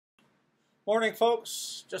Morning,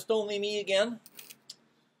 folks. Just only me again.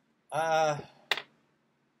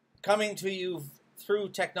 Coming to you through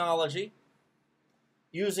technology,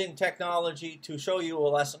 using technology to show you a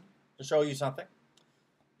lesson, to show you something,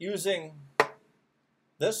 using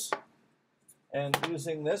this and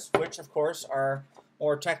using this, which of course are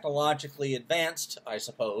more technologically advanced, I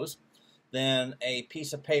suppose, than a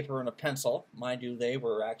piece of paper and a pencil. Mind you, they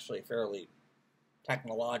were actually fairly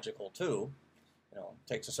technological too. You know,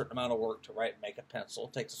 it takes a certain amount of work to write and make a pencil.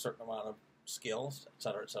 It takes a certain amount of skills,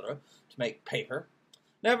 etc., to make paper.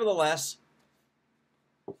 Nevertheless,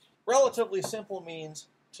 relatively simple means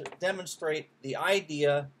to demonstrate the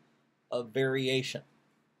idea of variation.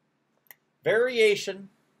 Variation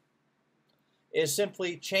is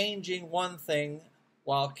simply changing one thing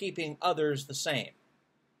while keeping others the same.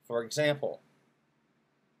 For example,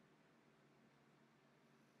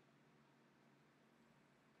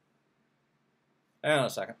 hang on a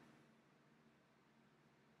second.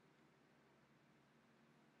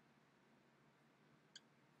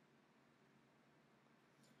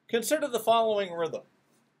 Consider the following rhythm.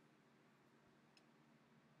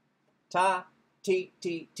 Ta, ti,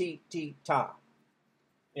 ti, ti, ti, ta.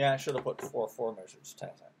 Yeah, I should have put four measures. Ta,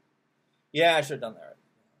 ta. Yeah, I should have done that.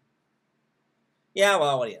 Yeah,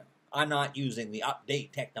 well, what do you know? I'm not using the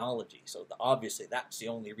update technology, so obviously that's the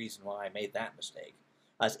only reason why I made that mistake,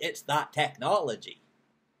 as it's that technology.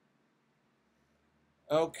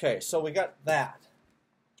 Okay, so we got that.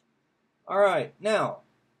 All right, now,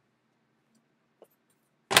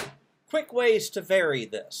 quick ways to vary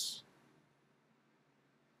this.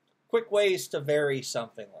 Quick ways to vary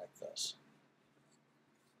something like this.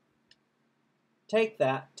 Take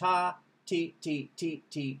that, ta, ti, ti, ti,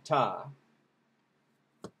 ti, ta,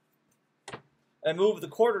 and move the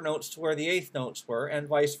quarter notes to where the eighth notes were, and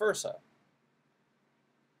vice versa.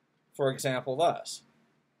 For example, thus.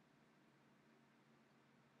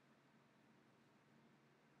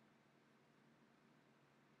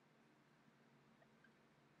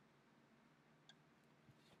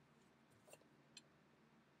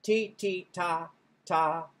 Ti, ti, ta,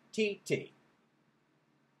 ta, ti, ti.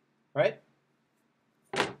 Right?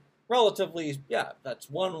 Relatively, yeah, that's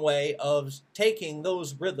one way of taking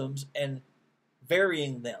those rhythms and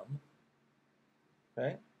varying them.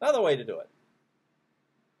 Okay? Another way to do it.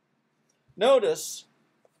 Notice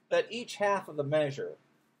that each half of the measure,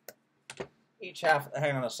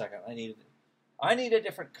 hang on a second, I need a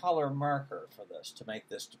different color marker for this to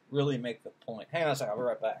really make the point. Hang on a second, I'll be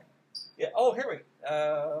right back. Yeah, oh, here we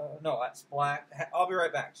go. No, that's black. I'll be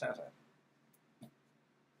right back. Sorry.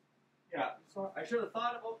 Yeah, so I should have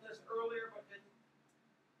thought about this earlier, but didn't.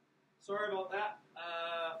 Sorry about that.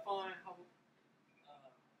 Fine.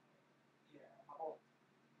 Yeah, I'll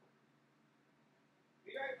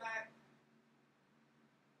be right back.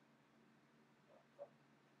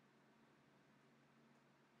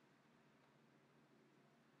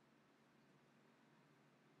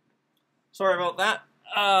 Sorry about that.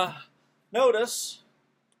 Notice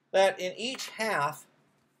that in each half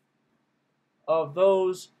of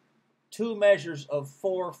those two measures of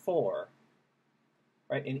 4, 4,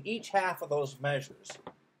 right, in each half of those measures,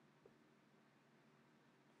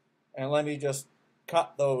 and let me just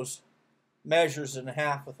cut those measures in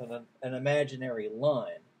half with an imaginary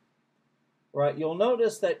line, right, you'll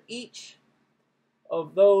notice that each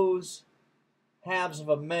of those halves of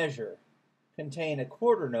a measure contain a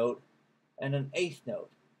quarter note and an eighth note.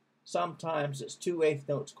 Sometimes it's 2/8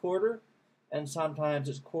 notes quarter, and sometimes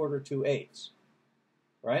it's quarter 2/8,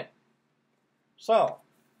 right? So,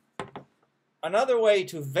 another way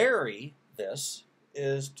to vary this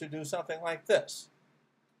is to do something like this.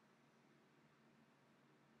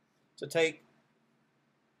 To take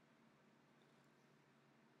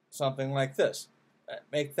something like this,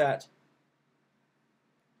 make that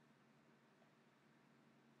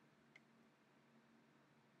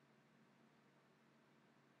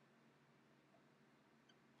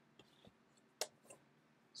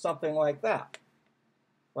something like that,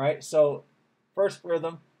 right? So, first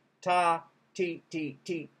rhythm, ta, ti, ti,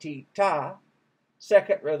 ti, ti, ta.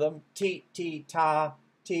 Second rhythm, ti, ti, ta,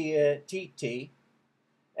 ti, ti, ti.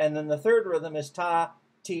 And then the third rhythm is ta,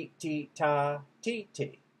 ti, ti, ta, ti,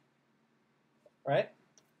 ti. Right?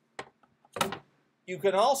 You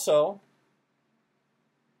can also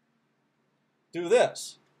do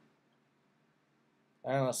this.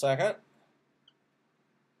 Hang on a second.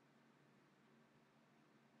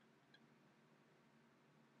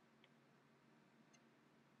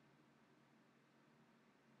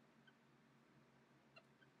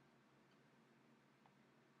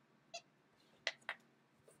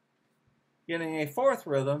 Getting a fourth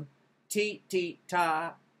rhythm, ti, ti,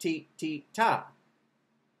 ta, ti, ti, ta.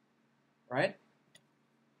 Right?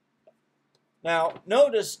 Now,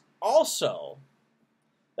 notice also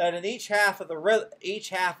that in each half of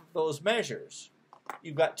those measures,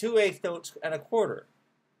 you've got 2/8 notes and a quarter.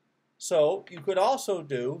 So you could also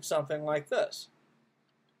do something like this.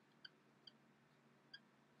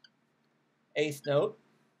 Eighth note,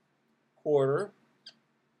 quarter,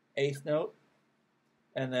 eighth note,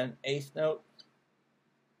 and then eighth note,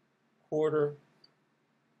 quarter,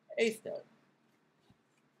 eighth note.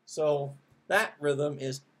 So that rhythm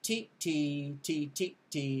is ti, ti, ti, ti,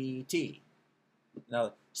 ti, ti.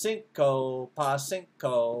 Now, cinco, pa,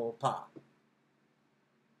 cinco, pa.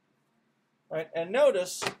 Right? And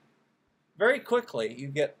notice, very quickly, you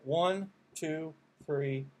get 1, 2,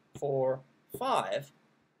 3, 4, 5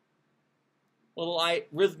 little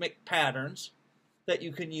rhythmic patterns that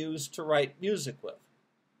you can use to write music with.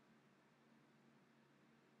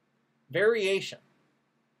 Variation.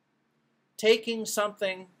 Taking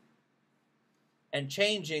something and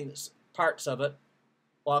changing parts of it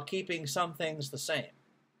while keeping some things the same.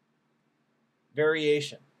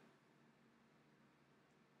 Variation.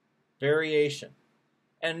 Variation.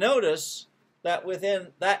 And notice that within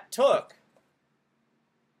that took,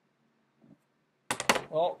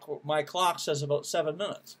 well, my clock says about 7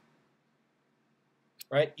 minutes.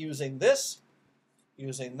 Right? Using this,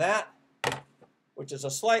 using that, which is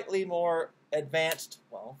a slightly more advanced,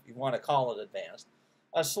 well, if you want to call it advanced,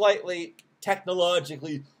 a slightly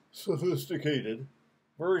technologically sophisticated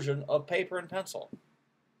version of paper and pencil.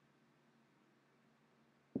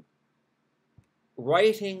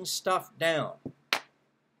 Writing stuff down.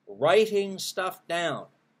 Writing stuff down.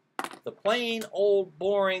 The plain old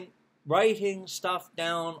boring writing stuff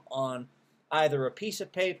down on either a piece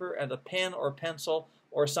of paper and a pen or pencil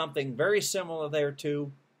or something very similar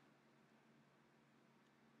thereto.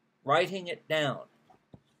 Writing it down.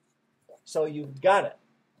 So you've got it.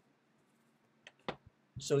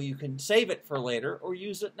 So you can save it for later or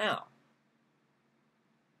use it now.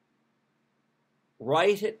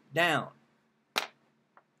 Write it down.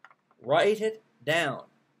 Write it down.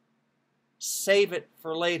 Save it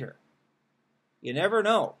for later. You never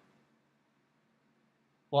know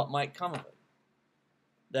what might come of it.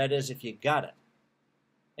 That is, if you got it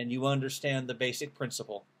and you understand the basic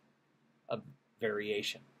principle of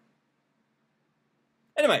variation.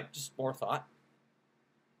 Anyway, just more thought.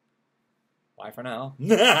 Bye for now.